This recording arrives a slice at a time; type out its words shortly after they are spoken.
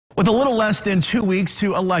With a little less than 2 weeks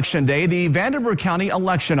to Election Day, the Vanderburgh County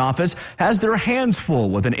Election Office has their hands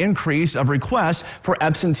full with an increase of requests for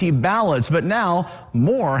absentee ballots, but now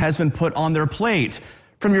more has been put on their plate.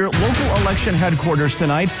 From your local election headquarters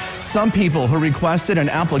tonight, some people who requested an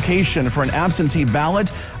application for an absentee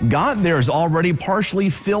ballot got theirs already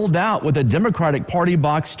partially filled out with a Democratic Party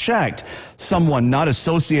box checked. Someone not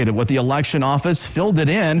associated with the election office filled it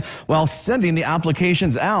in while sending the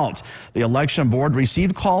applications out. The election board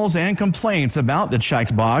received calls and complaints about the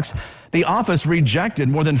checked box. The office rejected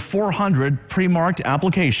more than 400 pre-marked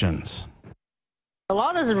applications. The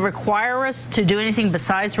law doesn't require us to do anything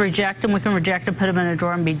besides reject them. We can reject them, put them in a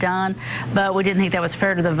drawer and be done, but we didn't think that was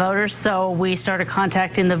fair to the voters, so we started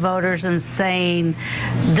contacting the voters and saying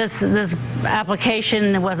this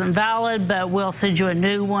application wasn't valid, but we'll send you a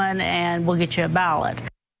new one and we'll get you a ballot.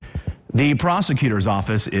 The prosecutor's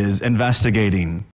office is investigating.